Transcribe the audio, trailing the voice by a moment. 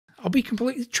I'll be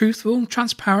completely truthful and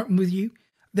transparent with you.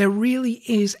 There really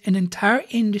is an entire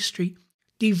industry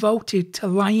devoted to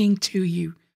lying to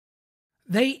you.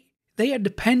 They are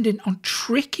dependent on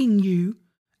tricking you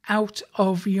out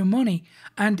of your money.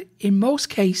 And in most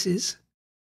cases,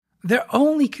 they're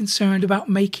only concerned about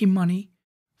making money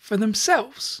for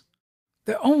themselves.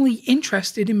 They're only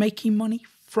interested in making money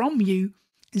from you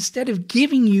instead of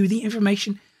giving you the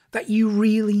information that you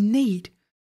really need.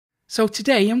 So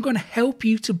today I'm going to help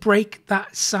you to break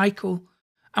that cycle.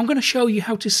 I'm going to show you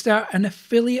how to start an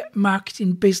affiliate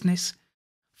marketing business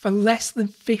for less than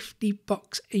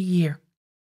 $50 a year.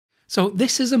 So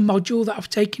this is a module that I've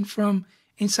taken from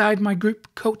inside my group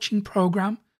coaching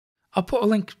program. I'll put a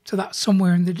link to that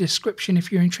somewhere in the description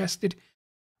if you're interested.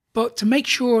 But to make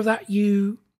sure that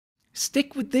you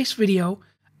stick with this video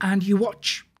and you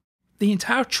watch the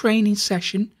entire training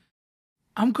session,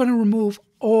 I'm going to remove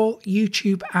all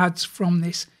YouTube ads from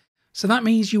this. So that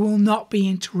means you will not be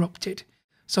interrupted.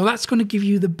 So that's going to give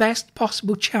you the best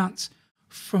possible chance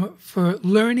for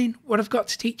learning what I've got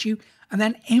to teach you and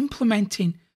then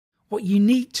implementing what you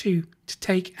need to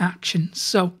take action.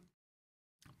 So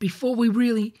before we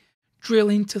really drill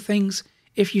into things,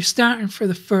 if you're starting for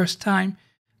the first time,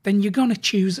 then you're going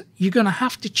to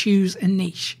have to choose a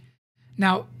niche.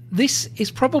 Now, this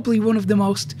is probably one of the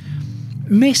most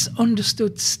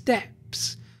misunderstood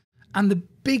steps and the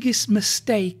biggest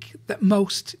mistake that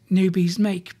most newbies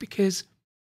make, because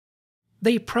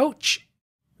they approach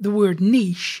the word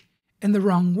niche in the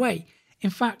wrong way. In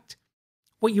fact,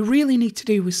 what you really need to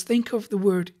do is think of the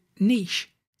word niche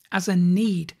as a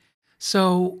need.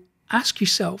 So ask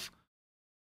yourself,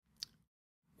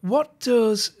 what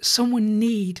does someone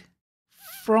need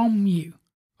from you?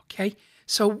 Okay,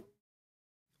 so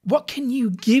what can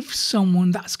you give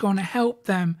someone that's going to help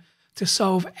them to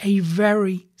solve a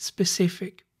very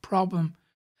specific problem?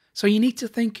 So you need to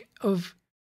think of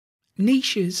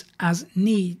niches as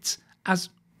needs, as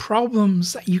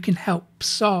problems that you can help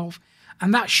solve.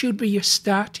 And that should be your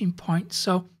starting point.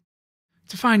 So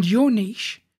to find your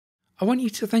niche, I want you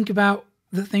to think about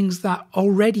the things that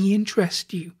already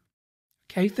interest you.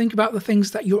 Okay, think about the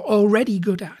things that you're already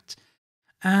good at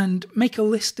and make a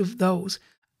list of those.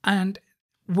 And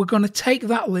we're going to take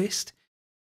that list,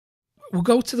 we'll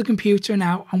go to the computer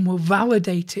now and we'll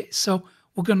validate it. So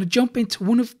we're going to jump into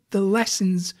one of the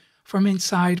lessons from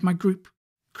inside my group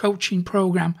coaching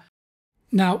program.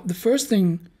 Now, the first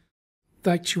thing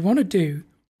that you want to do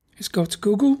is go to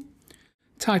Google,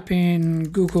 type in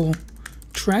Google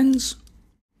Trends,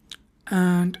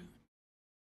 and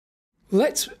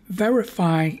let's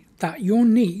verify that your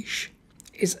niche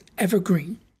is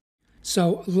evergreen.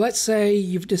 So let's say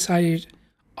you've decided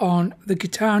on the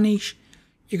guitar niche,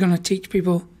 you're going to teach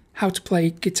people how to play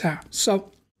guitar.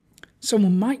 So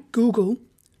someone might Google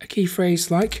a key phrase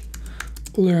like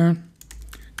learn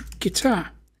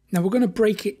guitar. Now we're going to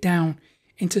break it down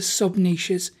into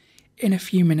sub-niches in a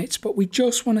few minutes, but we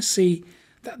just want to see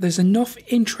that there's enough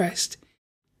interest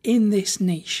in this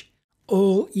niche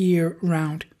all year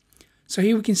round. So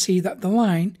here we can see that the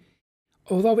line,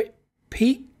 although it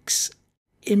peaks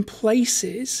in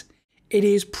places, it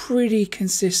is pretty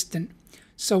consistent.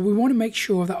 So we want to make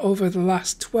sure that over the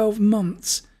last 12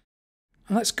 months,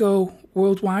 and let's go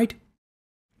worldwide,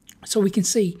 so we can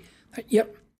see that,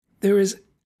 yep, there is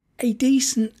a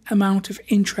decent amount of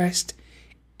interest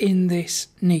in this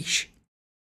niche.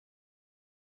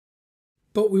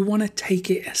 But we want to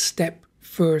take it a step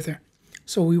further.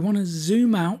 So we want to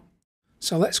zoom out.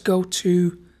 So let's go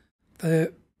to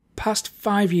the past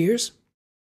 5 years,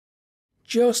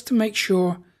 just to make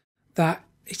sure that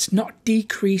it's not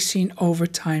decreasing over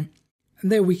time.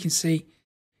 And there we can see,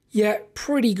 yeah,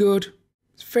 pretty good.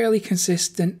 It's fairly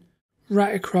consistent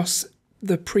right across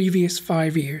the previous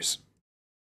 5 years.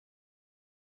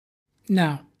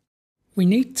 Now, we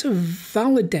need to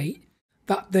validate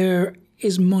that there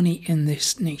is money in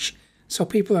this niche. So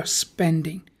people are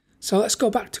spending. So let's go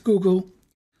back to Google.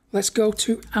 Let's go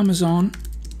to Amazon.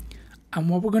 And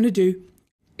what we're going to do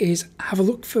is have a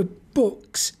look for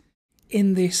books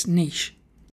in this niche.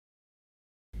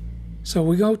 So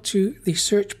we go to the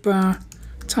search bar,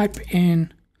 type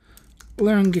in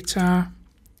learn guitar,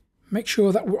 make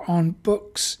sure that we're on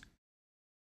books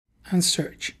and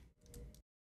search.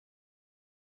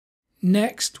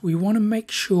 Next, we want to make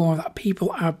sure that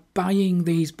people are buying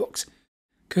these books,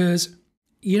 because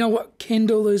you know what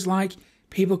Kindle is like.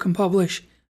 People can publish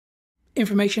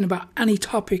information about any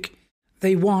topic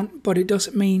they want, but it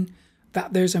doesn't mean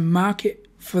that there's a market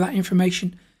for that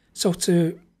information. So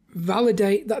to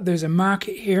validate that there's a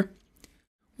market here,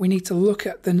 we need to look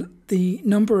at the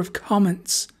number of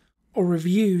comments or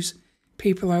reviews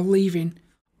people are leaving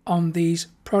on these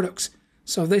products.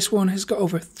 So this one has got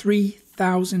over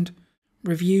 3,000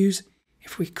 reviews.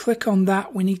 If we click on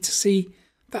that, we need to see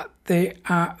that they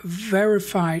are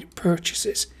verified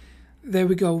purchases. There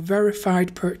we go,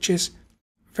 verified purchase,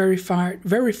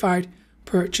 verified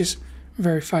purchase,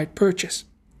 verified purchase.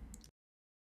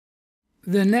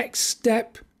 The next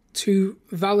step to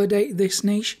validate this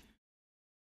niche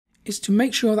is to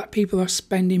make sure that people are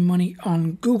spending money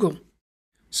on Google.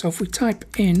 So if we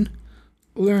type in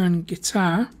learn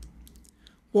guitar,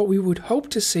 what we would hope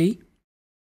to see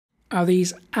are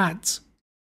these ads.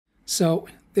 So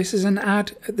this is an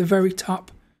ad at the very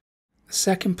top,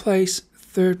 second place,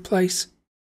 third place.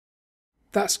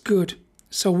 That's good.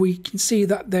 So we can see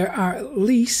that there are at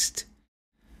least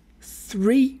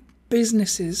 3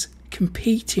 businesses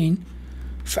competing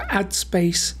for ad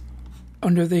space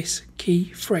under this key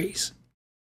phrase.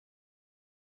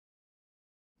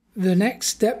 The next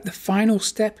step, the final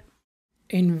step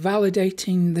in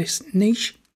validating this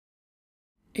niche,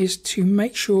 is to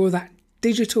make sure that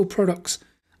digital products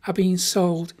are being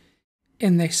sold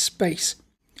in this space.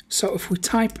 So if we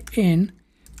type in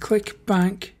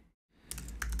ClickBank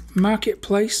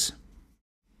Marketplace,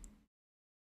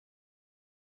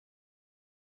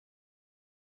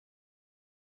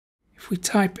 if we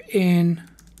type in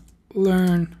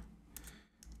learn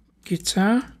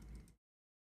guitar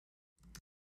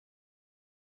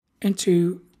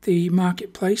into the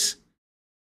marketplace,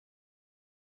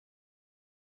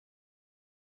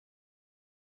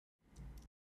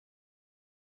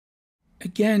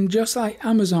 again, just like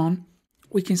Amazon,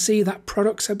 we can see that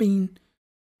products are being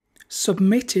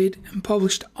submitted and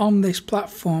published on this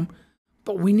platform,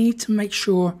 but we need to make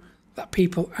sure that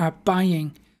people are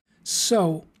buying.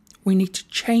 So we need to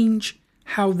change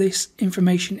how this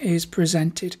information is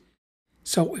presented.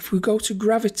 So if we go to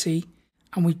gravity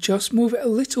and we just move it a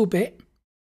little bit,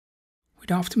 we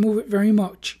don't have to move it very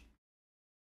much.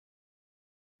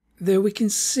 There we can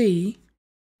see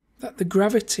that the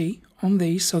gravity on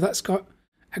these, so that's got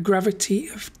a gravity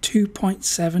of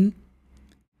 2.7,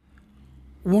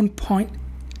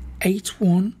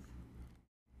 1.81,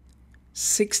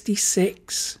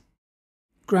 66,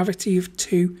 gravity of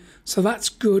 2. So that's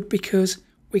good because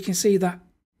we can see that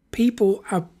people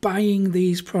are buying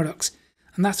these products,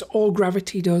 and that's all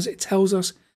gravity does. It tells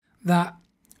us that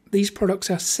these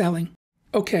products are selling.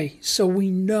 Okay, so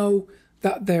we know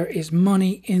that there is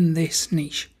money in this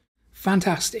niche.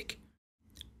 Fantastic.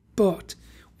 But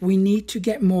we need to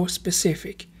get more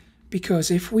specific,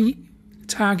 because if we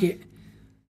target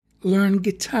learn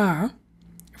guitar,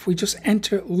 if we just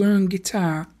enter learn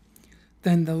guitar,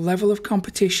 then the level of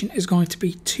competition is going to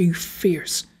be too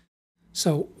fierce.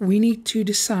 So we need to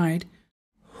decide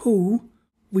who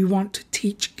we want to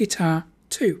teach guitar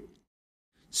to.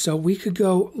 So we could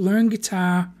go learn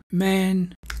guitar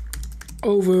men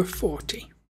over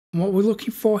 40. And what we're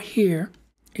looking for here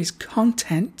is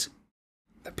content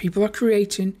that people are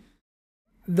creating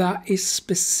that is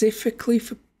specifically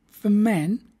for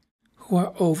men who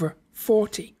are over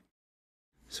 40.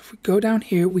 So if we go down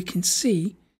here, we can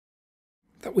see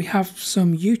that we have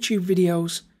some YouTube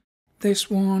videos. This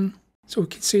one, so we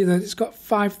can see that it's got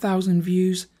 5,000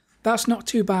 views. That's not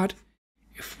too bad.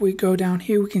 If we go down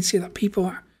here, we can see that people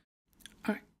are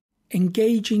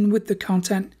engaging with the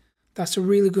content. That's a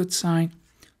really good sign.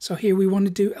 So here we want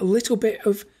to do a little bit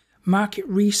of market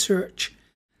research.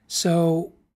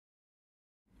 So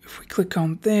if we click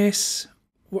on this,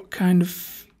 what kind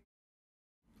of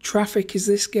traffic is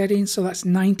this getting? So that's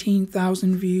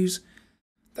 19,000 views.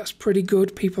 That's pretty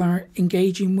good. People are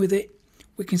engaging with it.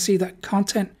 We can see that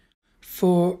content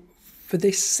for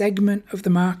this segment of the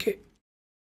market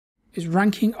is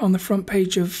ranking on the front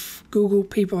page of Google.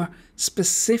 People are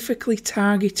specifically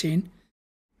targeting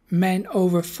men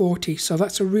over 40. So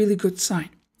that's a really good sign.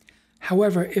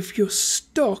 However, if you're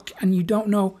stuck and you don't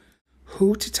know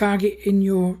who to target in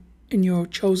your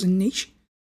chosen niche,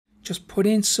 just put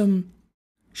in some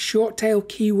short tail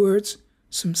keywords,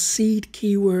 some seed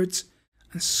keywords,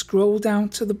 and scroll down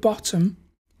to the bottom,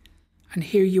 and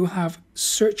here you will have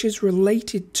searches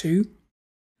related to,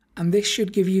 and this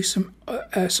should give you some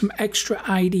extra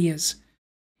ideas.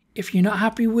 If you're not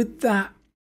happy with that,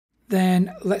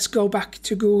 then let's go back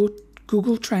to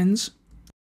Google Trends,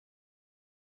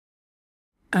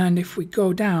 and if we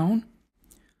go down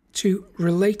to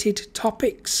related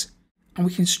topics, and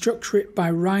we can structure it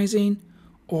by rising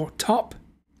or top.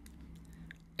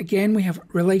 Again, we have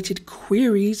related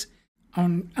queries,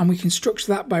 and we can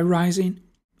structure that by rising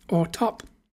or top.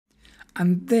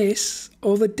 And this,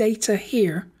 all the data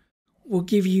here, will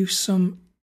give you some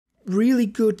really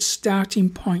good starting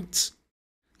points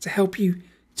to help you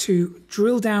to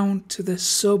drill down to the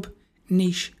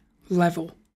sub-niche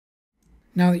level.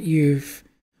 Now that you've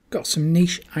got some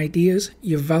niche ideas,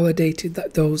 you've validated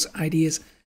that those ideas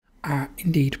are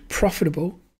indeed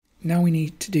profitable, now we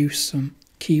need to do some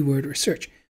keyword research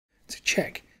to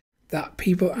check that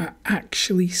people are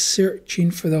actually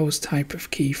searching for those type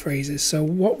of key phrases. So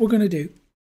what we're going to do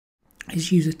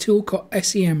is use a tool called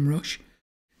SEMrush.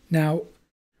 Now,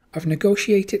 I've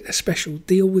negotiated a special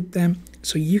deal with them,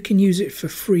 so you can use it for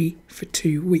free for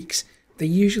 2 weeks. They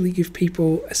usually give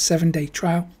people a 7-day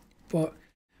trial, but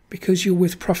because you're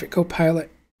with Profit Copilot,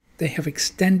 they have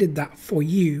extended that for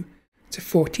you to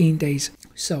 14 days.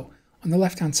 So on the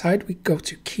left hand side, we go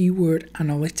to Keyword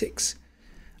Analytics,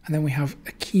 and then we have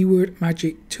a Keyword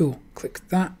Magic tool. Click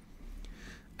that,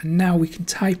 and now we can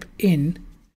type in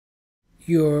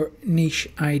your niche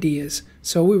ideas.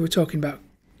 So we were talking about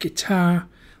guitar.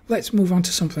 Let's move on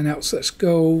to something else. Let's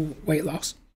go weight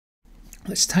loss.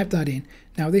 Let's type that in.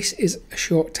 Now this is a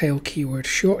short tail keyword.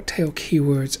 Short tail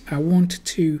keywords are 1 to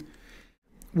 2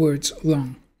 words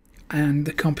long, and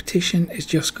the competition is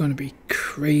just going to be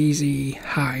crazy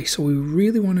high. So we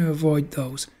really want to avoid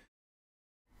those.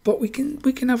 But we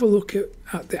can have a look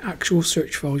at the actual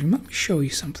search volume. Let me show you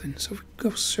something. So if we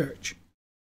go search.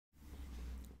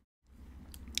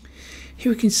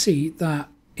 Here we can see that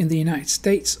in the United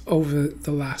States over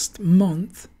the last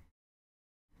month,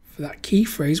 for that key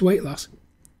phrase, weight loss,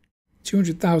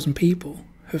 200,000 people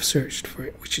have searched for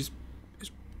it, which is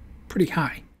pretty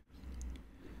high.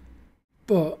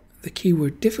 But the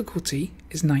keyword difficulty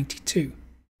is 92.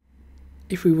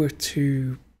 If we were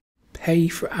to pay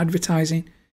for advertising,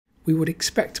 we would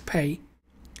expect to pay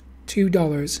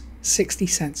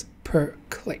 $2.60 per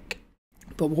click.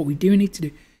 But what we do need to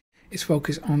do is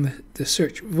focus on the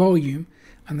search volume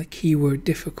and the keyword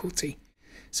difficulty.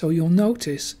 So you'll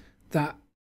notice that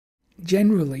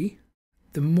generally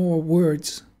the more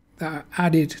words that are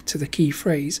added to the key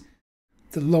phrase,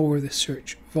 the lower the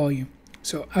search volume.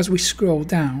 So as we scroll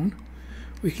down,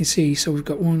 we can see, so we've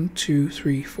got 1, 2,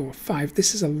 3, 4, 5.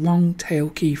 This is a long tail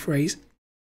key phrase.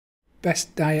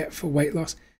 Best diet for weight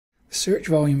loss. The search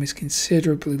volume is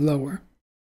considerably lower,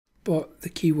 but the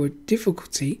keyword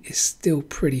difficulty is still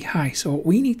pretty high. So what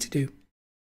we need to do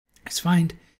is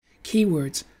find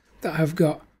keywords that have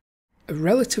got a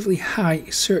relatively high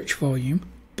search volume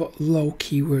but low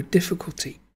keyword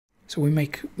difficulty. So we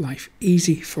make life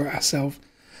easy for ourselves.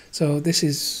 So this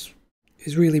is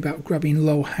really about grabbing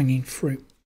low-hanging fruit.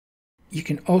 You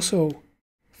can also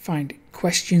find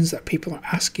questions that people are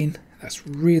asking. That's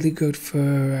really good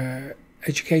for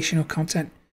educational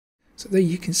content. So there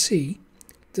you can see,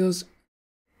 does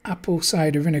apple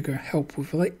cider vinegar help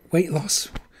with weight loss?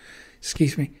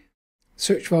 Excuse me.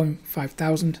 Search volume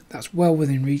 5,000. That's well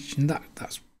within reach, and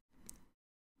that's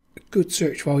a good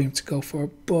search volume to go for.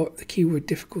 But the keyword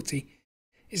difficulty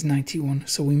is 91,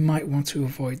 so we might want to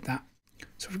avoid that.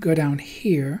 So if we go down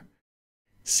here,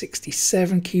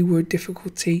 67 keyword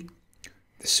difficulty.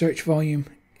 The search volume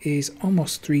is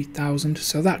almost 3,000,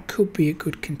 so that could be a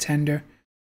good contender.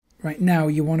 Right now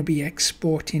you want to be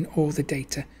exporting all the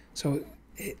data, so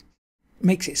it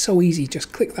makes it so easy.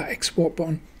 Just click that export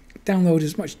button, download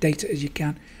as much data as you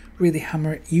can, really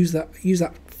hammer it, use that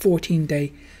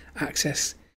 14-day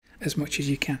access as much as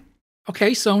you can.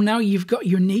 Okay, so now you've got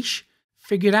your niche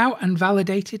figured out and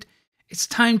validated. It's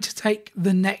time to take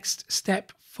the next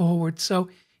step forward. So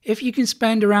if you can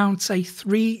spend around, say,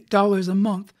 $3 a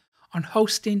month on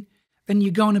hosting, then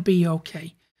you're going to be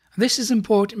okay. This is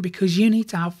important because you need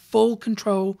to have full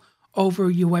control over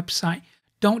your website.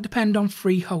 Don't depend on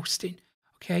free hosting,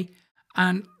 okay?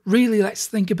 And really, let's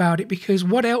think about it, because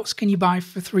what else can you buy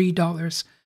for $3?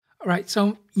 All right,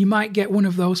 so you might get one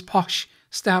of those posh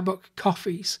Starbucks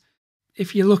coffees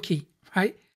if you're lucky,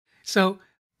 right? So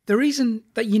the reason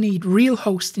that you need real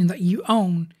hosting that you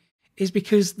own is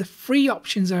because the free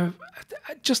options are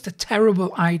just a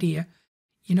terrible idea.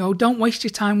 You know, don't waste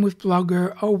your time with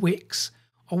Blogger or Wix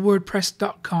or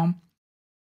WordPress.com.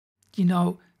 You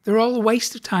know, they're all a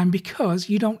waste of time because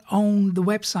you don't own the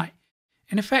website.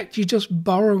 In effect, you're just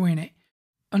borrowing it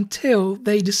until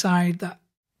they decide that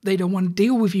they don't want to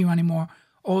deal with you anymore,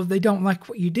 or they don't like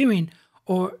what you're doing,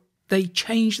 or they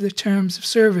change the terms of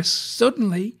service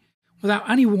suddenly without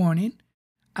any warning,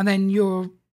 and then you're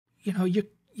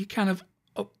kind of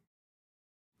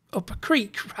up a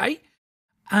creek, right?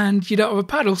 And you don't have a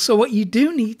paddle. So what you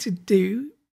do need to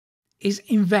do is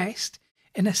invest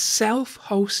in a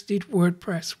self-hosted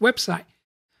WordPress website.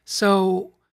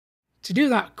 So to do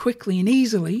that quickly and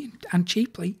easily and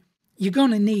cheaply, you're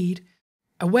going to need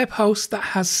a web host that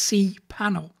has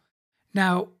cPanel.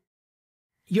 Now,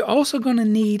 you're also going to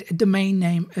need a domain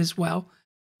name as well.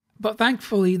 But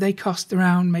thankfully, they cost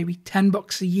around maybe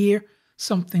 $10 a year,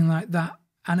 something like that.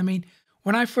 And I mean,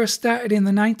 when I first started in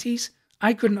the 90s,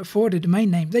 I couldn't afford a domain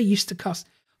name. They used to cost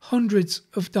hundreds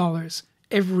of dollars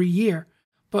every year.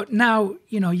 But now,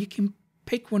 you can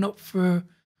pick one up for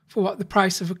what, the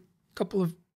price of a couple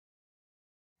of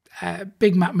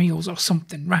Big Mac meals or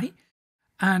something, right?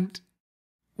 And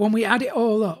when we add it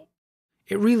all up,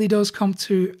 it really does come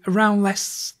to around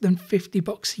less than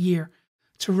 $50 a year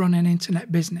to run an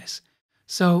internet business.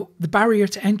 So the barrier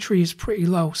to entry is pretty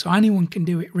low, so anyone can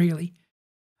do it really.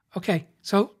 Okay,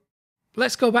 so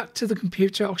let's go back to the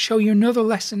computer. I'll show you another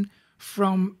lesson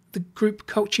from the group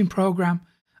coaching program,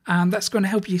 and that's going to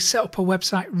help you set up a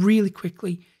website really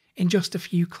quickly in just a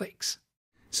few clicks.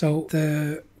 So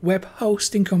the web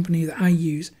hosting company that I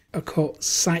use are called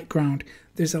SiteGround.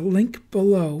 There's a link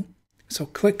below, so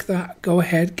click that, go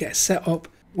ahead, get set up.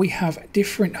 We have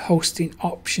different hosting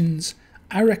options.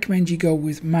 I recommend you go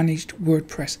with managed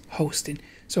WordPress hosting.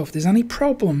 So if there's any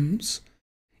problems,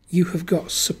 you have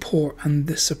got support, and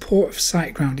the support of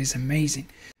SiteGround is amazing.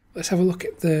 Let's have a look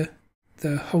at the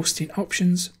hosting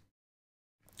options.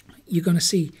 You're going to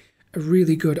see a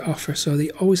really good offer. So they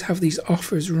always have these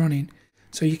offers running.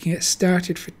 So you can get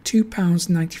started for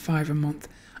 £2.95 a month.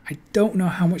 I don't know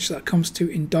how much that comes to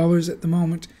in dollars at the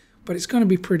moment, but it's going to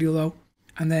be pretty low.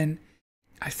 And then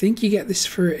I think you get this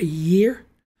for a year.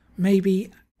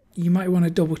 Maybe you might want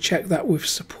to double check that with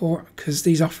support, because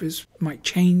these offers might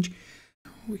change.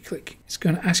 We click, it's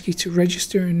going to ask you to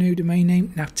register a new domain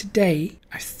name. Now today,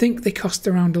 I think they cost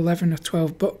around $11 or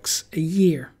 $12 a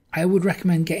year. I would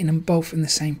recommend getting them both in the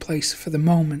same place for the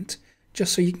moment,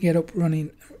 just so you can get up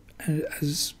running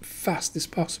as fast as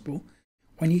possible.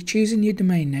 When you're choosing your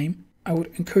domain name, I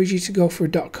would encourage you to go for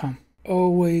a .com.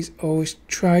 Always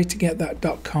try to get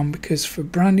that .com, because for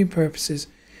branding purposes,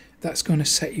 that's going to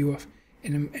set you off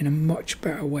in a much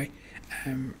better way.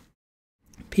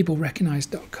 People recognize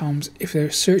 .coms. If they're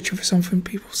searching for something,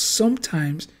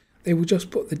 sometimes they will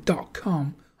just put the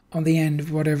 .com on the end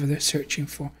of whatever they're searching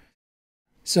for.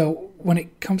 So when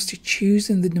it comes to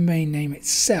choosing the domain name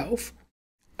itself,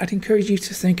 I'd encourage you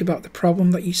to think about the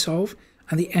problem that you solve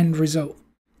and the end result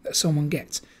that someone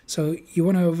gets. So you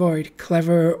want to avoid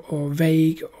clever or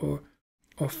vague or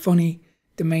funny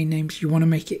domain names. You want to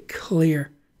make it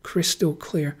clear, crystal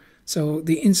clear. So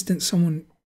the instant someone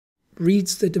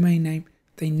reads the domain name,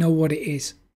 they know what it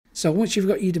is. So once you've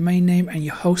got your domain name and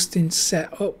your hosting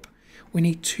set up, we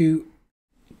need to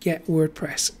get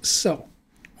WordPress. So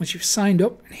once you've signed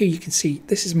up, and here you can see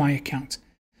this is my account.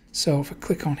 So if I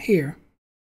click on here,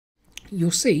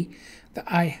 you'll see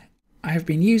that I have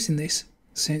been using this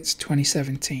since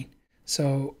 2017.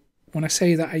 So when I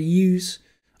say that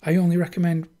I only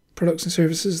recommend products and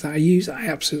services that I use, I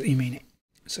absolutely mean it.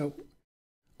 So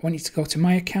I want you to go to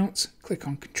my accounts, click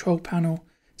on control panel.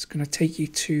 It's going to take you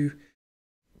to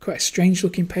quite a strange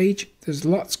looking page. There's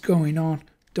lots going on.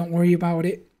 Don't worry about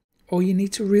it. All you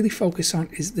need to really focus on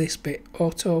is this bit,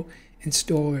 auto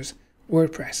installers,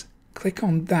 WordPress. Click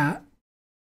on that.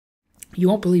 You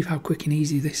won't believe how quick and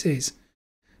easy this is.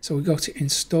 So we go to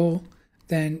install.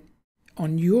 Then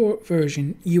on your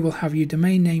version, you will have your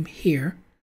domain name here,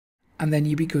 and then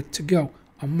you'll be good to go.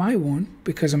 On my one,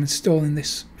 because I'm installing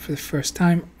this for the first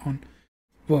time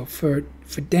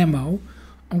for demo,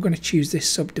 I'm going to choose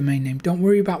this subdomain name. Don't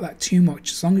worry about that too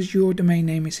much. As long as your domain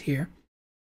name is here,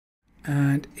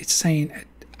 and it's saying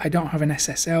I don't have an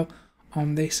SSL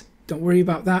on this, don't worry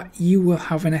about that. You will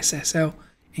have an SSL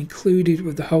included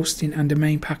with the hosting and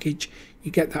domain package.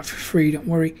 You get that for free, don't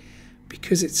worry.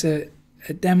 Because it's a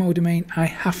demo domain, I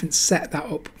haven't set that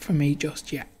up for me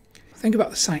just yet. Think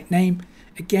about the site name.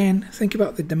 Again, think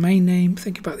about the domain name,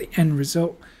 think about the end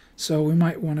result. So we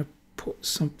might want to put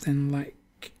something like,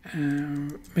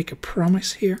 make a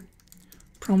promise here.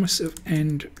 Promise of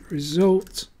end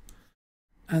result.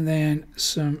 And then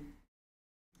some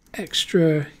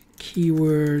extra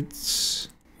keywords.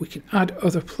 We can add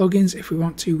other plugins if we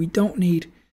want to. We don't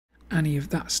need any of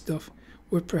that stuff.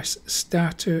 WordPress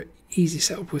starter, easy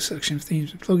setup with selection of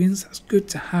themes and plugins. That's good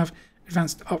to have.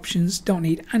 Advanced options, don't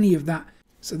need any of that.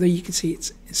 So there you can see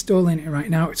it's installing it right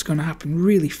now. It's going to happen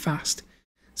really fast.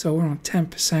 So we're on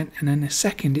 10%, and in a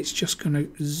second it's just going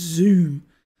to zoom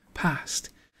past.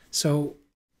 So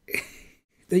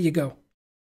there you go.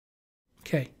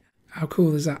 Okay, how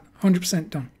cool is that? 100%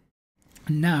 done.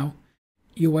 And now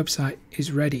your website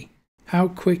is ready. How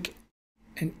quick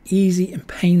and easy and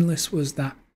painless was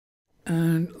that?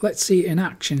 And let's see it in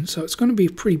action. So it's going to be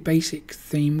a pretty basic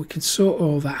theme. We can sort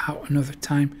all that out another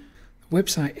time. The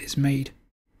website is made.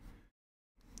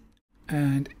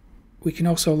 And we can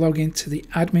also log into the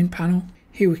admin panel.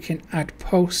 Here we can add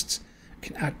posts,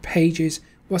 can add pages.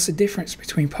 What's the difference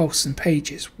between posts and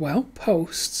pages? Well,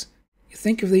 posts, you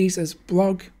think of these as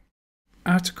blog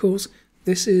articles.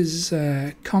 This is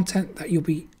content that you'll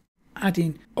be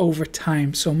adding over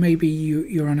time. So maybe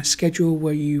you're on a schedule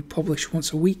where you publish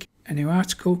once a week a new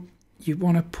article. You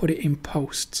want to put it in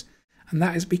posts. And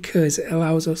that is because it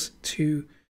allows us to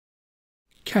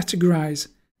categorize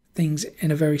things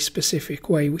in a very specific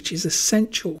way, which is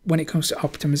essential when it comes to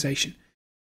optimization.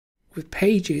 With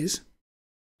pages,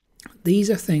 these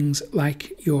are things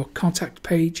like your contact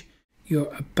page,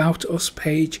 your About Us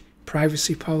page,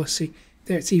 privacy policy.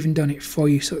 There, it's even done it for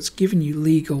you, so it's given you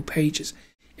legal pages.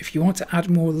 If you want to add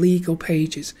more legal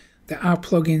pages, there are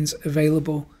plugins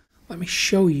available. Let me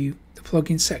show you the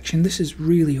plugin section. This is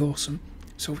really awesome.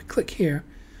 So if we click here,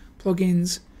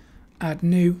 plugins, add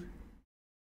new,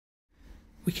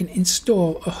 we can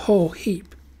install a whole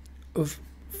heap of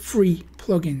free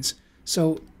plugins.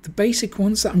 So the basic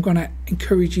ones that I'm going to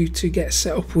encourage you to get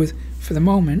set up with for the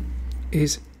moment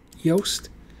is Yoast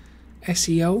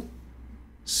SEO.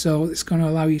 So it's going to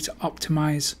allow you to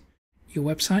optimize your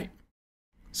website.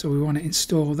 So we want to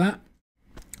install that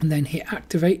and then hit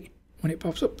activate. When it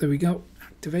pops up, there we go,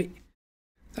 activate.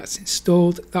 That's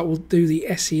installed. That will do the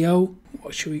SEO.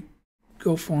 What should we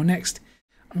go for next?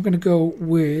 I'm going to go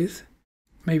with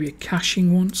maybe a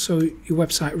caching one so your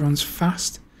website runs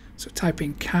fast. So type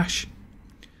in cache.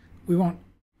 We want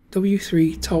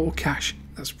W3 total cache.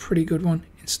 That's a pretty good one.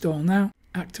 Install now.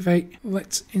 Activate.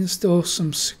 Let's install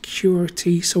some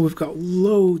security. So we've got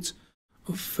loads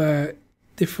of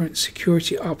different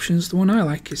security options. The one I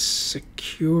like is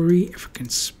Securi, if I can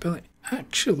spell it.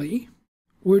 Actually,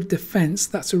 Word Defense,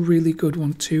 that's a really good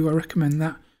one too. I recommend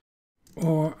that.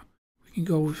 Or we can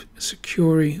go with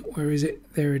Securi. Where is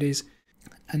it? There it is.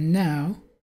 And now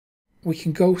we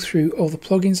can go through all the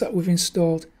plugins that we've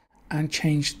installed and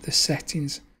change the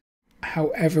settings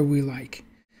however we like.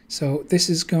 So this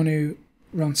is going to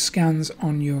run scans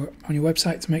on your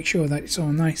website to make sure that it's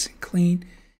all nice and clean.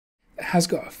 It has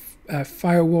got a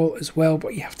firewall as well,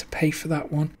 but you have to pay for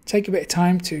that one. Take a bit of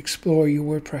time to explore your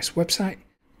WordPress website,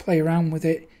 play around with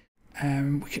it.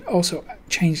 We can also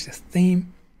change the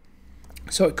theme.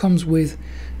 So it comes with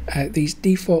these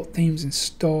default themes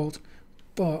installed,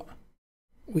 but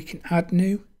we can add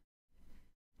new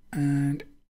and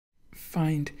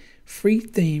find free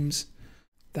themes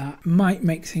that might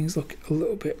make things look a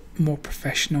little bit more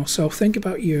professional. So think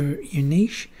about your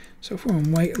niche. So if we're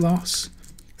on weight loss,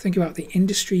 think about the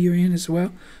industry you're in as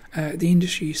well, the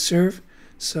industry you serve.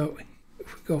 So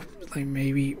if we go like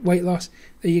maybe weight loss,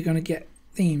 then you're going to get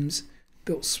themes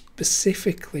built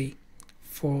specifically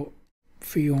for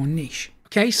your niche.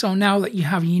 Okay, so now that you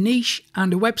have your niche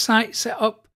and a website set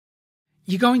up,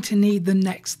 you're going to need the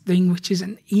next thing, which is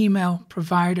an email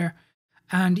provider.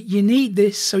 And you need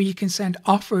this so you can send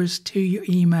offers to your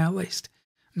email list.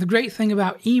 And the great thing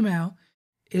about email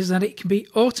is that it can be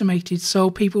automated so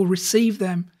people receive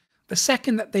them the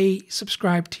second that they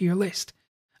subscribe to your list.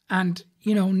 And,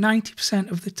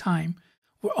 90% of the time,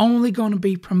 we're only going to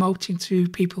be promoting to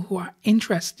people who are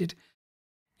interested.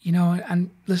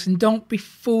 And listen, don't be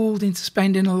fooled into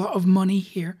spending a lot of money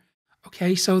here.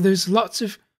 Okay, so there's lots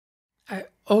of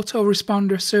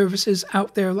autoresponder services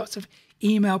out there, lots of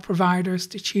email providers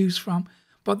to choose from.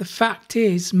 But the fact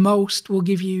is, most will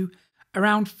give you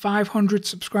around 500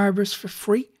 subscribers for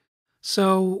free.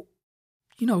 So,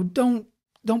 don't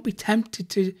be tempted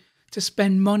to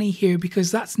spend money here,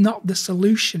 because that's not the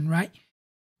solution, right?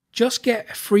 Just get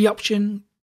a free option.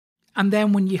 And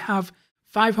then when you have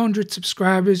 500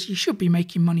 subscribers, you should be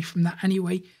making money from that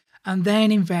anyway. And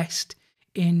then invest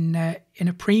in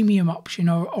a premium option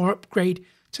or upgrade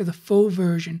to the full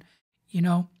version,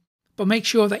 But make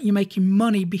sure that you're making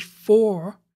money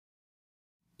before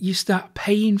you start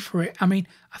paying for it. I mean,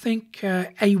 I think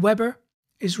Aweber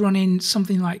is running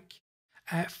something like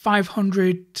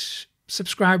 500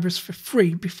 subscribers for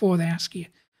free before they ask you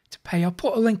to pay. I'll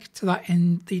put a link to that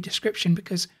in the description,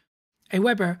 because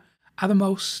Aweber are the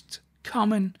most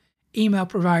common email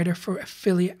provider for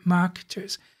affiliate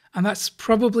marketers. And that's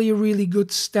probably a really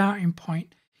good starting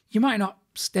point. You might not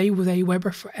stay with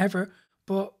Aweber forever,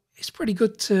 but it's pretty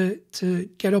good to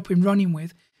get up and running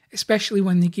with, especially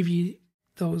when they give you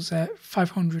those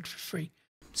 500 for free.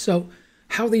 So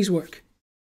how these work.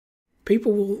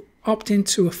 People will opt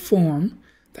into a form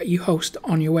that you host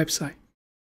on your website.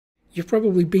 You've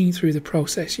probably been through the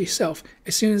process yourself.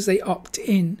 As soon as they opt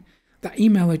in, that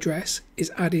email address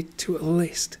is added to a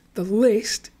list. The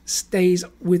list stays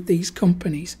with these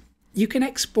companies. You can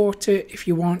export it if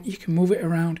you want. You can move it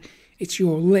around. It's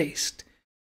your list.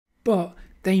 But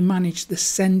they manage the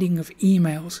sending of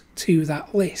emails to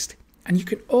that list. And you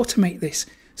can automate this.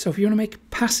 So if you want to make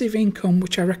passive income,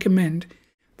 which I recommend,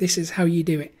 this is how you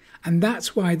do it. And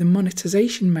that's why the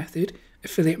monetization method,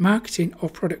 affiliate marketing or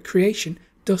product creation,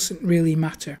 doesn't really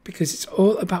matter, because it's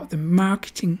all about the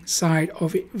marketing side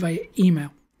of it via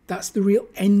email. That's the real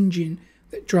engine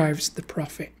that drives the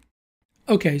profit.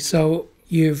 Okay, so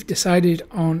you've decided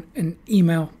on an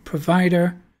email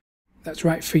provider that's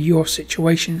right for your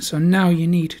situation. So now you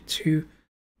need to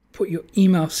put your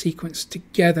email sequence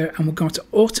together, and we're going to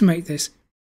automate this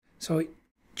so it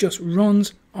just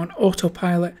runs on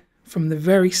autopilot from the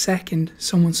very second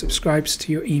someone subscribes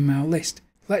to your email list.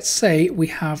 Let's say we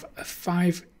have a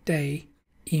 5-day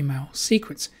email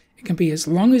sequence. It can be as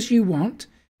long as you want.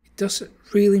 It doesn't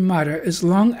really matter as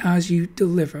long as you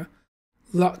deliver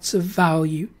lots of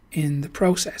value in the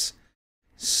process.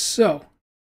 So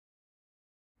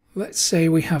let's say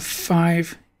we have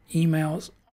 5 emails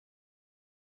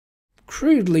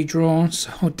crudely drawn.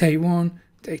 So day 1,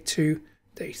 day 2,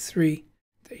 day 3,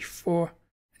 day 4,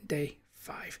 and day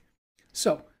 5.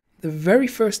 So the very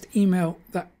first email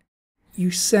that you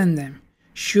send them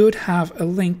should have a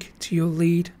link to your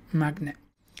lead magnet.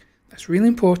 That's really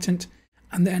important.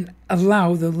 And then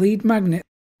allow the lead magnet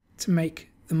to make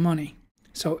the money.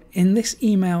 So in this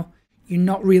email, you're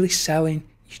not really selling,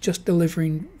 you're just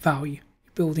delivering value,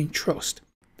 you're building trust.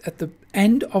 At the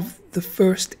end of the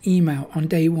first email on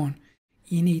day 1,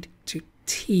 you need to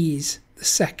tease the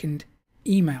second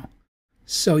email.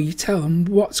 So you tell them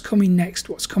what's coming next,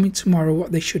 what's coming tomorrow,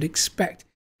 what they should expect,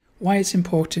 why it's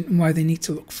important, and why they need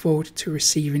to look forward to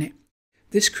receiving it.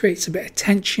 This creates a bit of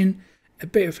tension, a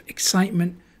bit of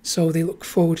excitement, so they look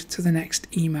forward to the next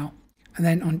email. And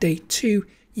then on day 2,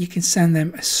 you can send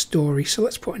them a story. So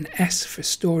let's put an S for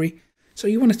story. So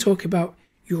you want to talk about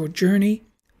your journey,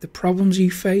 the problems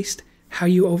you faced, how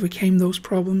you overcame those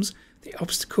problems, the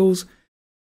obstacles,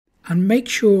 and make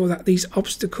sure that these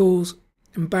obstacles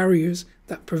and barriers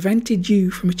that prevented you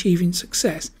from achieving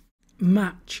success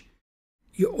match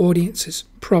your audience's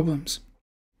problems.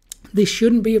 This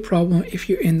shouldn't be a problem if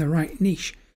you're in the right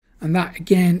niche. And that,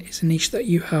 again, is a niche that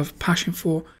you have passion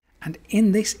for. And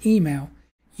in this email,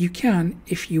 you can,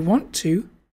 if you want to,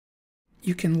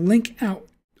 you can link out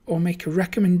or make a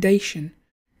recommendation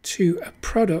to a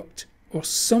product or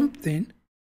something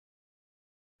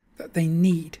that they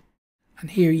need.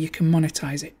 And here you can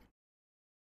monetize it.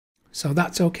 So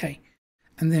that's okay.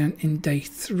 And then in day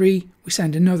 3, we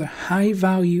send another high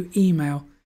value email.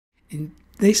 In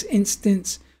this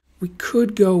instance, we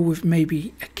could go with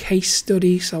maybe a case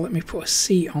study. So let me put a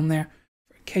C on there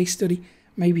for a case study.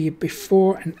 Maybe a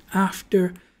before and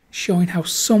after, showing how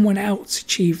someone else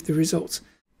achieved the results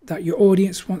that your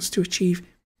audience wants to achieve.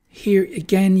 Here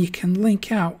again, you can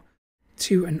link out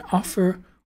to an offer.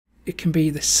 It can be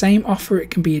the same offer, it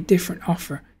can be a different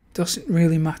offer. Doesn't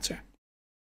really matter.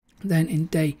 Then in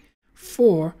day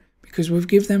 4, because we've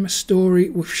given them a story,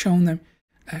 we've shown them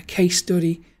a case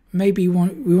study, maybe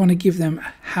we want to give them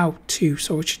a how-to,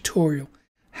 so a tutorial,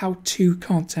 how-to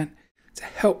content to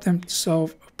help them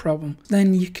solve a problem.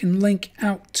 Then you can link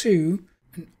out to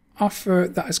an offer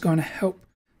that is going to help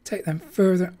take them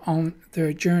further on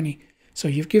their journey. So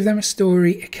you've given them a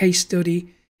story, a case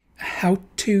study, a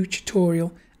how-to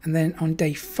tutorial, and then on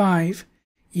day 5,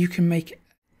 you can make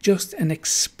just an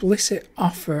explicit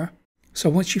offer. So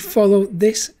once you follow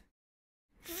this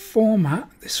format,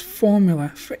 this formula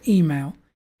for email,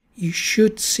 you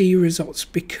should see results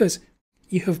because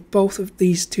you have both of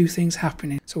these two things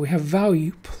happening. So we have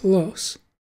value plus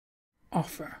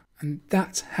offer. And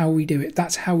that's how we do it.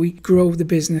 That's how we grow the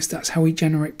business. That's how we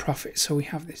generate profit. So we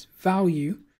have this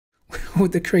value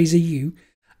with the crazy U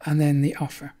and then the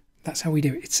offer. That's how we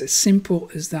do it. It's as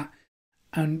simple as that.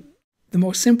 And the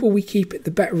more simple we keep it,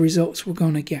 the better results we're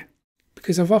going to get.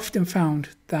 Because I've often found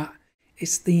that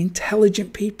it's the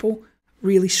intelligent people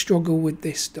really struggle with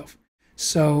this stuff.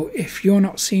 So if you're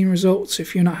not seeing results,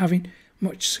 if you're not having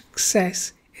much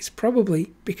success, it's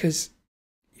probably because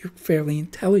you're fairly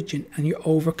intelligent and you're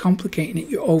overcomplicating it,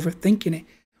 you're overthinking it.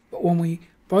 But when we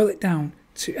boil it down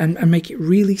to and make it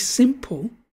really simple,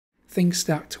 things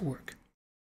start to work.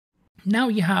 Now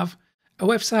you have a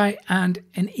website and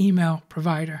an email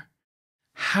provider.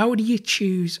 How do you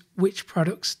choose which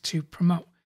products to promote?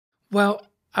 Well,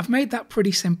 I've made that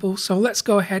pretty simple, so let's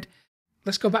go ahead.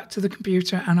 Let's go back to the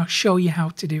computer and I'll show you how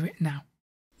to do it now.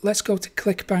 Let's go to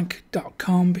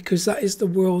clickbank.com because that is the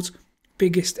world's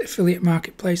biggest affiliate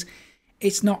marketplace.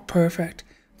 It's not perfect.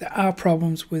 There are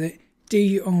problems with it. Do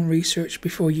your own research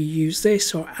before you use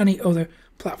this or any other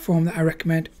platform that I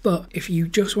recommend. But if you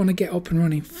just want to get up and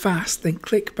running fast, then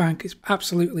ClickBank is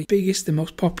absolutely the biggest and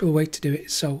most popular way to do it.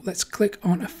 So let's click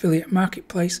on Affiliate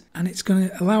Marketplace, and it's going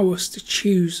to allow us to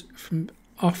choose from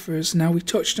offers. Now, we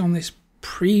touched on this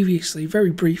previously,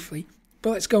 very briefly,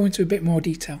 but let's go into a bit more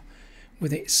detail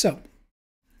with it. So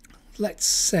let's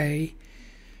say,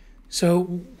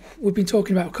 so we've been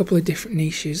talking about a couple of different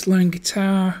niches. Learn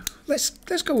guitar. Let's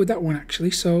go with that one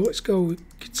actually. So let's go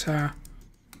with guitar.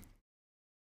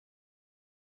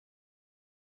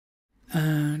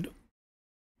 And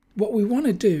what we want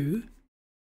to do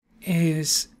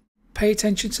is pay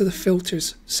attention to the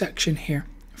filters section here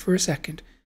for a second.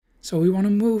 So we want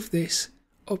to move this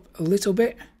up a little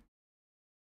bit.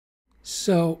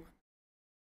 So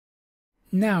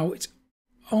now it's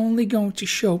only going to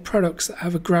show products that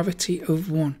have a gravity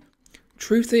of 1.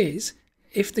 Truth is,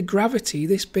 if the gravity,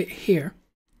 this bit here,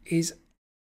 is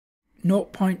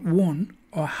 0.1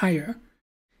 or higher,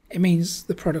 it means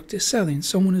the product is selling,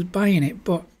 someone is buying it.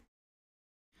 But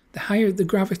the higher the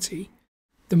gravity,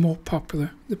 the more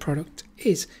popular the product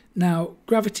is. Now,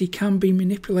 gravity can be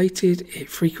manipulated. It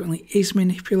frequently is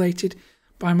manipulated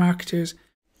by marketers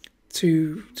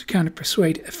to kind of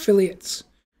persuade affiliates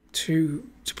to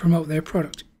promote their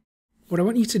product. What I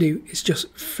want you to do is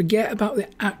just forget about the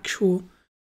actual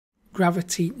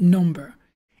gravity number.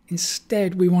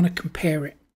 Instead, we want to compare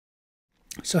it.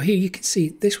 So here you can see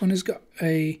this one has got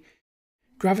a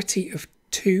gravity of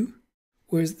 2,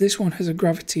 whereas this one has a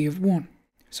gravity of 1.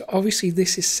 So obviously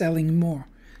this is selling more.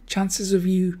 Chances of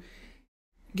you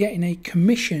getting a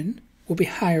commission will be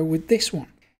higher with this one.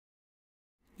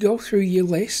 Go through your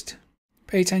list,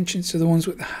 pay attention to the ones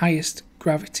with the highest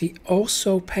gravity.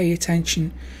 Also pay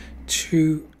attention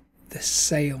to the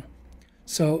sale.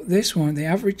 So this one, the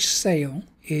average sale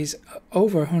is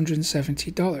over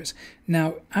 $170.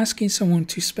 Now, asking someone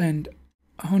to spend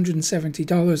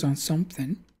 $170 on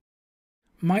something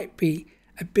might be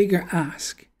a bigger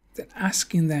ask than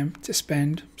asking them to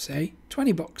spend, say,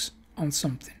 $20 on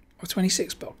something, or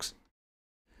 $26.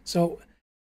 So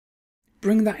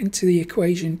bring that into the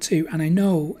equation too. And I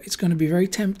know it's going to be very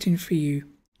tempting for you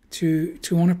to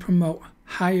want to promote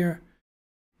higher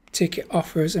ticket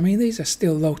offers. I mean, these are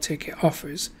still low ticket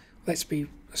offers. Let's be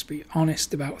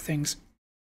honest about things.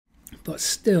 But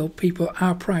still, people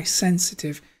are price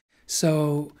sensitive.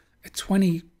 So a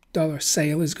 $20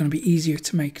 sale is going to be easier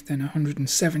to make than a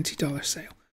 $170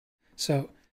 sale. So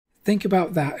think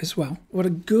about that as well. What a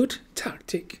good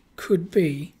tactic could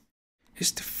be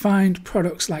is to find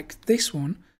products like this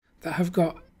one that have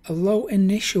got a low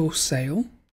initial sale,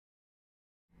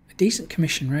 a decent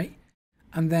commission rate,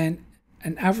 and then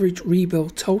an average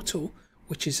rebill total,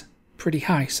 which is pretty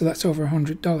high. So that's over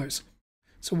 $100.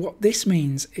 So what this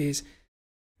means is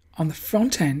on the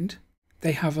front end,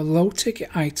 they have a low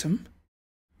ticket item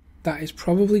that is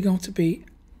probably going to be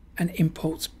an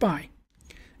impulse buy.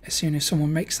 As soon as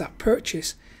someone makes that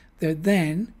purchase, they're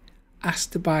then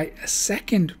asked to buy a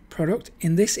second product.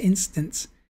 In this instance,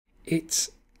 it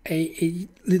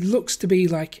looks to be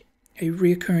like a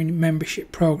recurring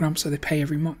membership program, so they pay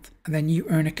every month and then you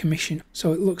earn a commission.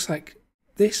 So it looks like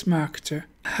this marketer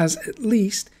has at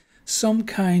least some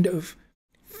kind of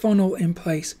funnel in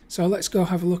place. So let's go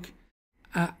have a look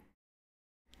at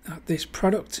this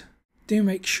product. Do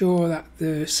make sure that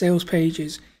the sales page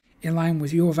is in line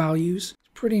with your values. It's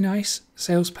pretty nice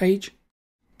sales page,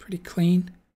 pretty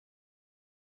clean.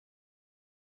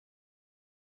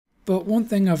 But one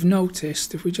thing I've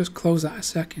noticed, if we just close that a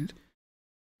second,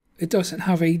 it doesn't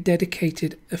have a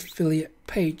dedicated affiliate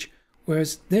page.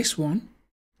 Whereas this one,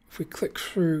 if we click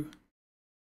through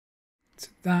to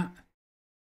that,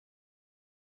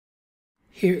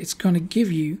 here it's going to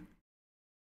give you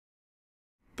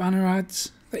banner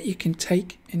ads that you can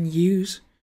take and use.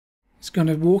 It's going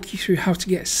to walk you through how to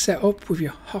get set up with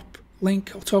your hop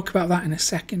link. I'll talk about that in a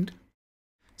second.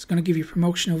 It's going to give you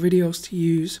promotional videos to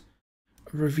use,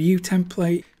 a review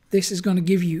template. This is going to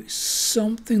give you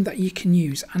something that you can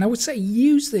use. And I would say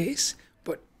use this,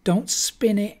 but don't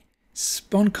spin it.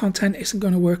 Spun content isn't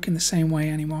going to work in the same way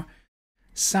anymore.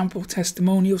 Sample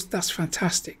testimonials, that's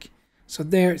fantastic. So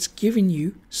there it's giving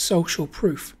you social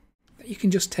proof that you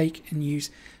can just take and use.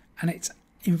 And it's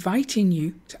inviting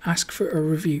you to ask for a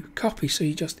review copy. So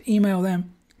you just email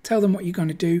them, tell them what you're going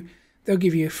to do. They'll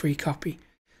give you a free copy.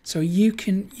 So you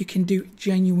can do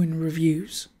genuine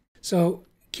reviews. So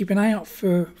keep an eye out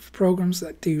for programs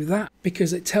that do that,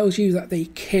 because it tells you that they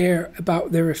care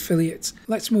about their affiliates.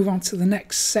 Let's move on to the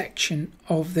next section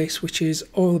of this, which is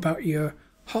all about your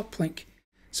hop link.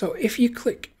 So if you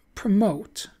click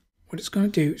promote, what it's going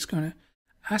to do, it's going to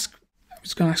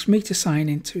ask me to sign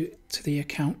into the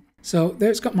account. So there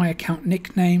it's got my account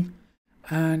nickname,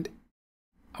 and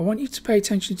I want you to pay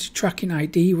attention to tracking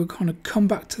ID. We're going to come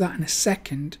back to that in a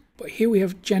second. But here we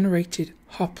have generated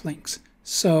hop links.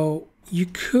 So you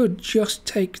could just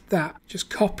take that, just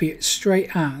copy it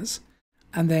straight as,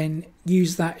 and then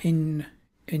use that in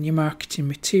your marketing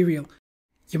material.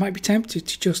 You might be tempted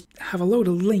to just have a load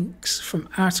of links from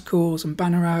articles and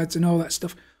banner ads and all that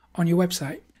stuff on your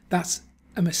website. That's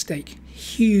a mistake.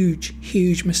 Huge,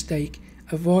 huge mistake.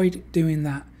 Avoid doing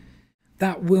that.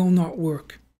 That will not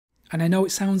work. And I know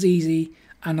it sounds easy,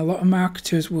 and a lot of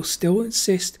marketers will still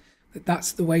insist that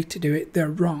that's the way to do it. They're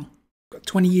wrong. I've got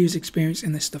 20 years experience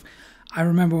in this stuff. I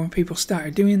remember when people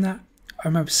started doing that. I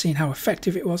remember seeing how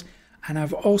effective it was, and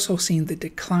I've also seen the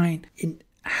decline in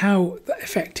how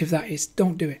effective that is.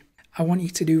 Don't do it. I want you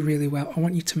to do really well. I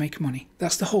want you to make money.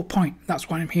 That's the whole point. That's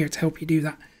why I'm here, to help you do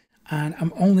that. And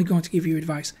I'm only going to give you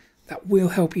advice that will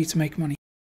help you to make money.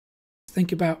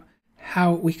 Think about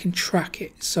how we can track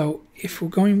it. So if we're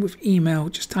going with email,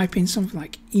 just type in something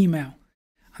like email,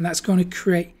 and that's going to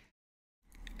create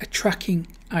a tracking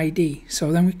ID.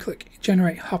 So then we click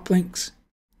generate hop links.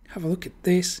 Have a look at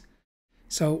this.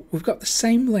 So we've got the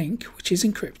same link, which is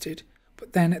encrypted,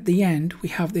 but then at the end we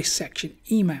have this section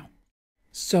email.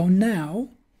 So now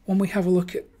when we have a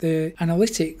look at the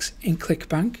analytics in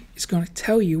ClickBank, it's going to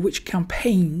tell you which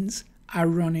campaigns are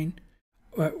running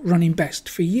best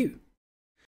for you.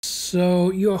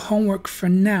 So your homework for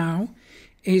now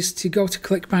is to go to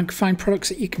ClickBank, find products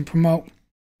that you can promote.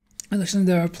 And listen,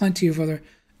 there are plenty of other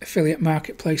affiliate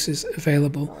marketplaces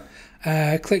available.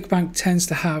 ClickBank tends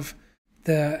to have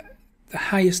the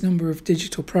highest number of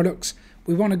digital products.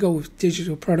 We want to go with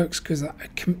digital products because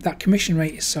that commission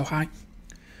rate is so high.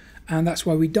 And that's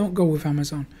why we don't go with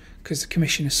Amazon, because the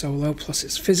commission is so low, plus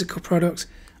it's physical products.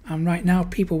 And right now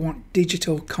people want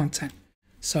digital content.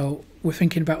 So we're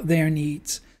thinking about their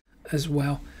needs as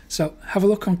well. So have a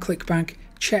look on ClickBank,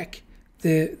 check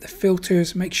the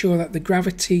filters, make sure that the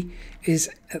gravity is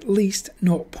at least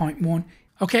 0.1.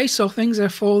 Okay, so things are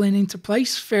falling into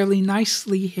place fairly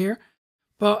nicely here.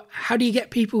 But how do you get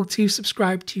people to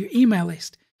subscribe to your email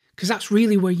list? Because that's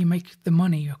really where you make the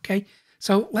money, okay?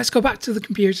 So let's go back to the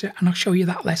computer and I'll show you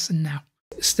that lesson now.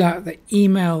 Start the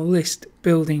email list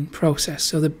building process.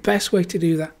 So the best way to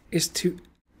do that is to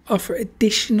offer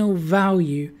additional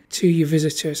value to your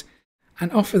visitors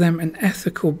and offer them an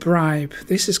ethical bribe.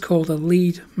 This is called a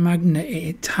lead magnet. It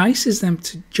entices them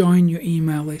to join your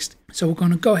email list. So we're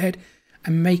going to go ahead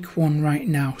and make one right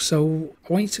now. So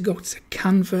I want you to go to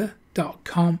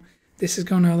canva.com. This is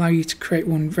going to allow you to create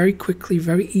one very quickly,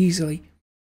 very easily.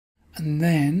 And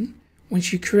then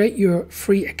once you create your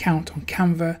free account on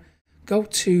Canva, go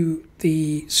to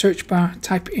the search bar,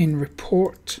 type in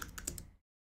report,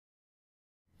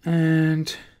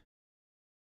 and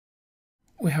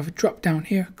we have a drop down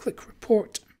here, click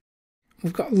report.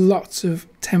 We've got lots of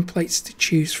templates to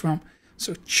choose from.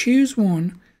 So choose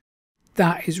one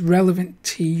that is relevant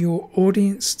to your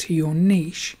audience, to your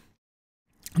niche,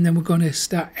 and then we're going to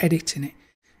start editing it.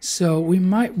 So we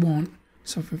might want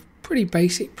something pretty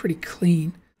basic, pretty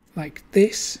clean, like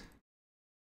this.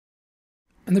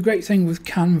 And the great thing with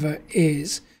Canva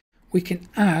is we can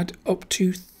add up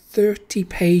to 30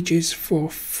 pages for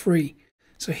free.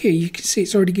 So here you can see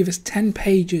it's already given us 10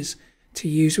 pages to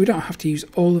use. We don't have to use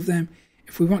all of them.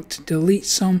 If we want to delete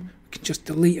some, we can just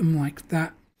delete them like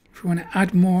that. If we want to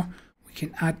add more, we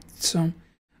can add some.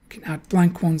 We can add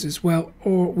blank ones as well,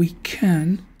 or we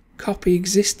can copy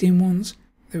existing ones.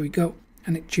 There we go,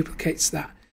 and it duplicates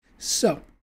that. So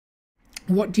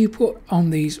what do you put on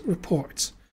these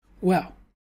reports? Well,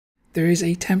 there is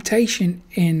a temptation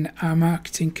in our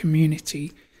marketing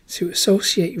community to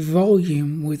associate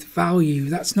volume with value.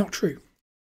 That's not true.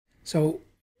 So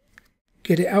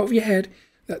get it out of your head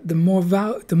that the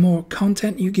more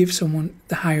content you give someone,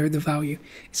 the higher the value.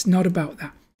 It's not about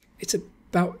that. It's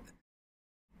about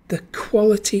the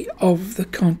quality of the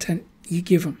content you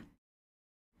give them.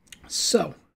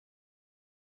 So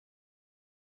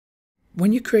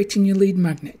when you're creating your lead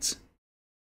magnets,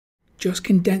 just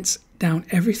condense down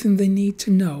everything they need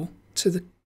to know to the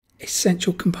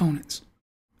essential components.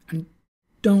 And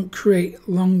don't create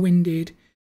long-winded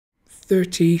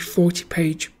 30, 40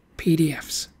 page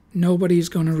PDFs. Nobody's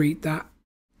going to read that.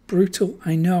 Brutal,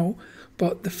 I know,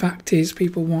 but the fact is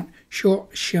people want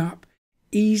short, sharp,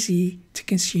 easy to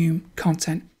consume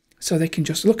content so they can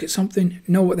just look at something,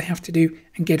 know what they have to do,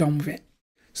 and get on with it.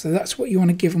 So that's what you want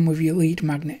to give them with your lead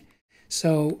magnet.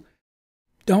 So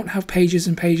don't have pages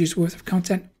and pages worth of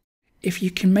content. If you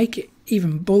can make it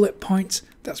even bullet points,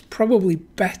 that's probably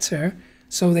better.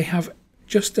 So they have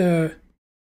just a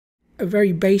a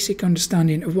very basic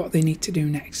understanding of what they need to do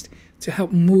next to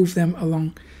help move them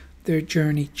along their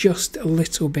journey just a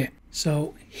little bit.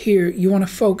 So here you want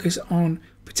to focus on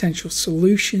potential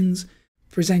solutions,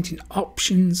 presenting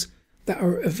options that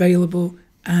are available,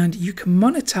 and you can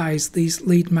monetize these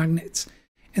lead magnets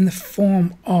in the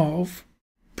form of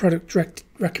product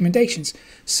recommendations.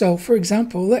 So for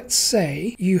example, let's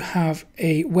say you have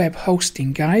a web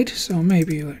hosting guide. So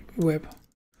maybe like web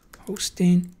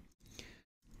hosting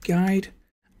guide,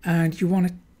 and you want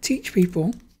to teach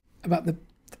people about the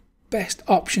best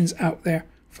options out there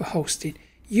for hosting.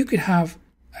 You could have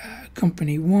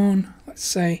company one, let's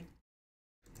say,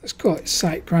 let's call it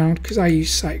SiteGround, because I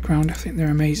use SiteGround. I think they're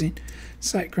amazing.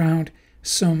 SiteGround,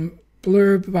 some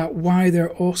blurb about why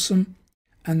they're awesome,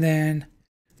 and then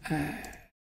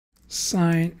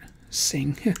sign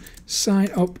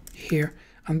up here,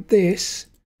 and this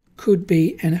could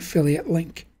be an affiliate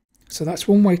link. So that's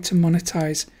one way to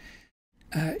monetize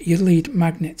your lead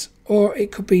magnets, or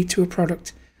it could be to a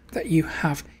product that you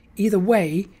have. Either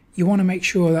way, you want to make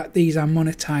sure that these are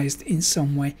monetized in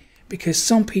some way, because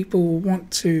some people will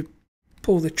want to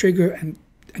pull the trigger and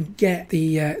get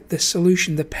the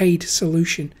solution, the paid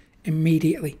solution,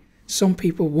 immediately. Some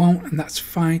people won't, and that's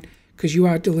fine, because you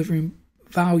are delivering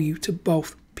value to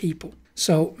both people.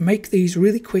 So make these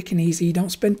really quick and easy. Don't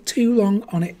spend too long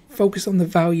on it. Focus on the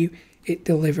value it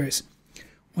delivers.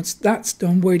 Once that's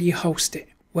done, where do you host it?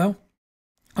 Well,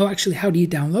 actually, how do you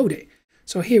download it?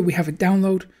 So here we have a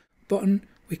download button.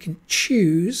 We can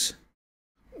choose,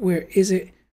 where is it?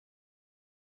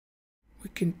 We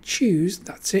can choose,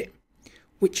 that's it,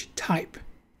 which type.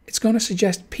 It's going to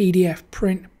suggest PDF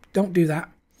print. Don't do that.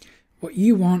 What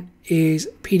you want is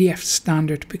PDF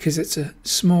standard, because it's a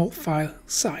small file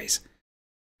size.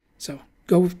 So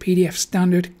go with PDF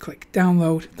standard, click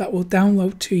download. That will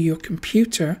download to your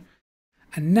computer,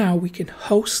 and now we can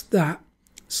host that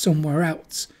somewhere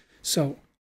else. So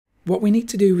what we need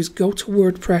to do is go to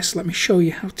WordPress. Let me show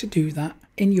you how to do that.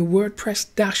 In your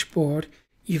WordPress dashboard,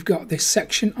 you've got this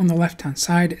section on the left hand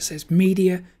side. It says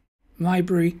Media,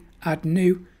 Library, Add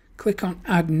New. Click on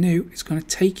Add New. It's going to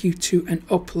take you to an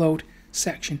upload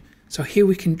section. So here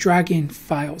we can drag in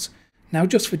files. Now,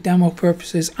 just for demo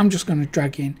purposes, I'm just going to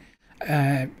drag in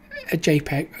a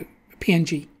JPEG, a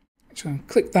PNG. So I'm going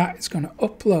to click that. It's going to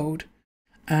upload,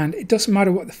 and it doesn't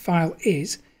matter what the file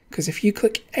is, because if you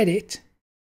click Edit,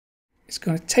 it's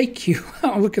going to take you,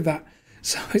 oh, look at that.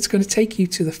 So it's going to take you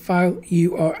to the file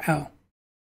URL.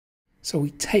 So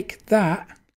we take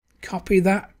that, copy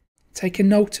that, take a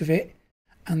note of it,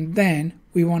 and then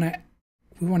we want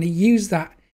to use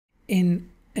that in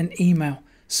an email.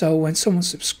 So when someone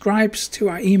subscribes to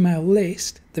our email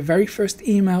list, the very first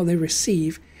email they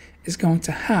receive is going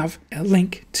to have a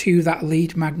link to that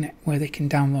lead magnet where they can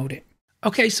download it.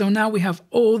 Okay, so now we have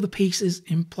all the pieces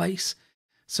in place.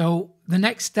 So the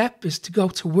next step is to go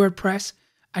to WordPress,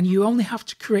 and you only have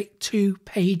to create 2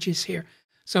 pages here.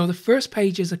 So the first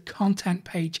page is a content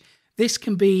page. This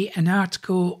can be an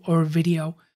article or a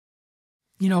video.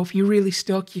 You know, if you're really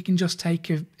stuck, you can just take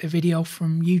a video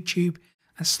from YouTube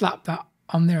and slap that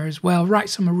on there as well. Write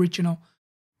some original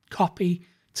copy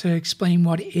to explain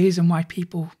what it is and why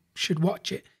people should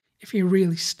watch it if you're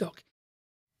really stuck.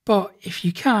 But if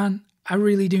you can, I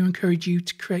really do encourage you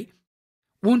to create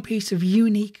one piece of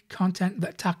unique content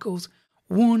that tackles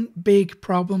one big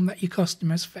problem that your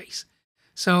customers face.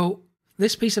 So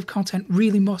this piece of content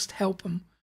really must help them.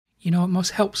 You know, it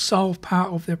must help solve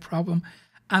part of their problem.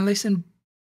 And listen,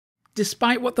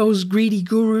 despite what those greedy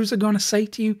gurus are going to say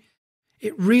to you,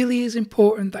 it really is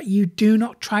important that you do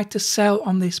not try to sell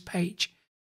on this page.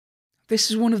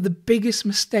 This is one of the biggest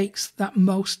mistakes that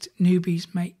most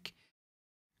newbies make.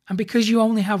 And because you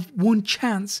only have one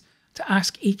chance to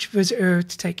ask each visitor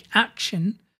to take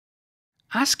action,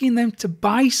 asking them to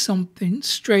buy something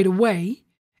straight away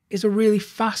is a really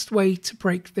fast way to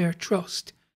break their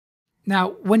trust. Now,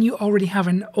 when you already have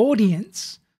an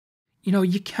audience, you know,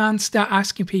 you can start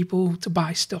asking people to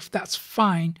buy stuff. That's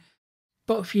fine.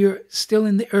 But if you're still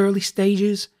in the early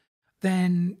stages,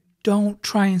 then don't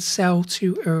try and sell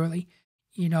too early.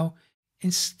 You know,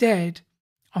 instead,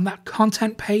 on that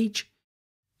content page,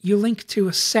 you link to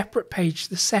a separate page,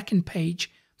 the second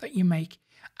page that you make.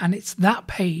 And it's that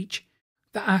page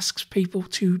that asks people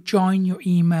to join your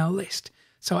email list.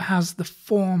 So it has the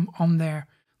form on there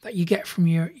that you get from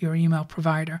your email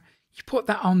provider. You put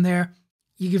that on there,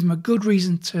 you give them a good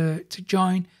reason to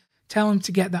join, tell them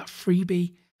to get that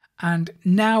freebie, and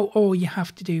now all you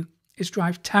have to do is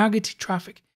drive targeted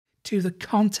traffic to the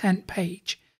content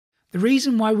page. The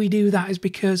reason why we do that is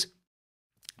because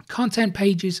content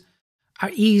pages are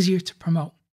easier to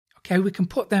promote. Okay, we can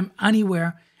put them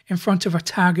anywhere in front of a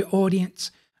target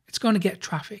audience, it's going to get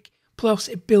traffic. Plus,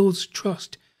 it builds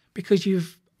trust because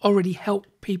you've already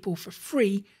helped people for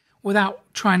free without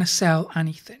trying to sell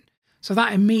anything. So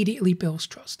that immediately builds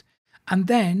trust. And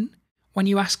then when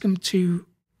you ask them to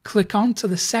click on to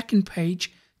the second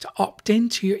page to opt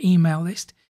into your email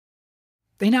list,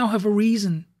 they now have a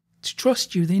reason to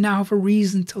trust you. They now have a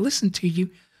reason to listen to you.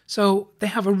 So they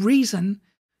have a reason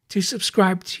to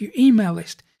subscribe to your email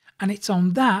list. And it's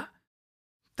on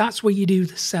that's where you do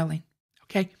the selling.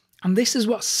 Okay. And this is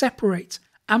what separates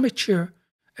amateur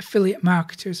affiliate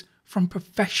marketers from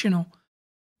professional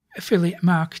affiliate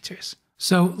marketers.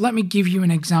 So let me give you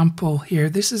an example here.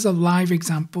 This is a live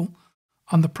example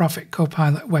on the Profit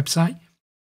Copilot website.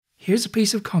 Here's a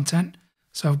piece of content.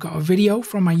 So I've got a video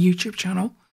from my YouTube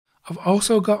channel. I've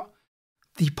also got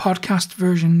the podcast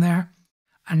version there.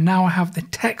 And now I have the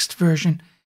text version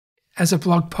as a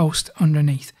blog post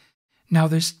underneath. Now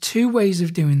there's two ways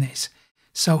of doing this.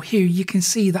 So here you can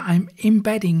see that I'm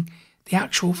embedding the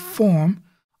actual form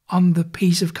on the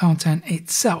piece of content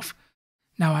itself.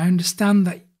 Now I understand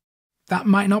that that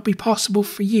might not be possible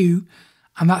for you,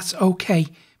 and that's okay,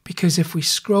 because if we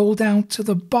scroll down to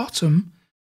the bottom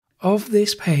of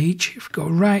this page, if we go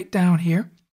right down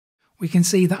here, we can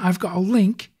see that I've got a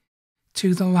link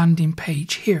to the landing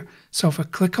page here. So if I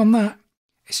click on that,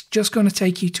 it's just going to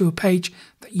take you to a page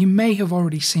that you may have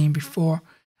already seen before,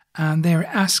 and there it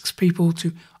asks people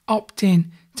to opt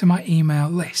in to my email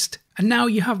list. And now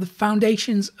you have the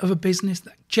foundations of a business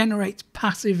that generates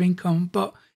passive income.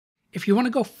 But if you want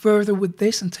to go further with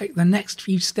this and take the next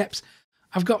few steps,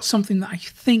 I've got something that I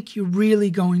think you're really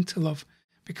going to love,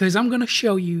 because I'm going to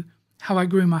show you how I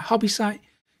grew my hobby site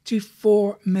to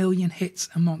 4 million hits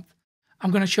a month.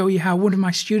 I'm going to show you how one of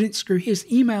my students grew his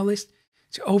email list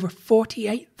to over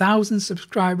 48,000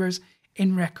 subscribers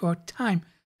in record time.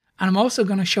 And I'm also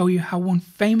going to show you how one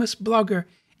famous blogger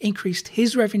increased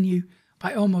his revenue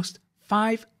by almost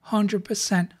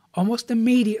 500% almost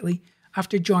immediately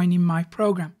after joining my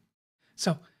program.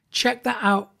 So check that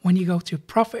out when you go to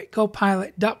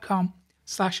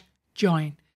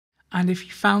profitcopilot.com/join. And if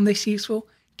you found this useful,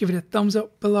 give it a thumbs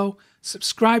up below,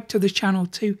 subscribe to the channel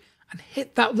too, and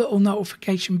hit that little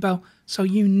notification bell so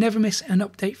you never miss an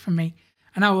update from me.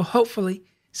 And I will hopefully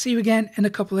see you again in a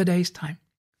couple of days' time.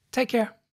 Take care.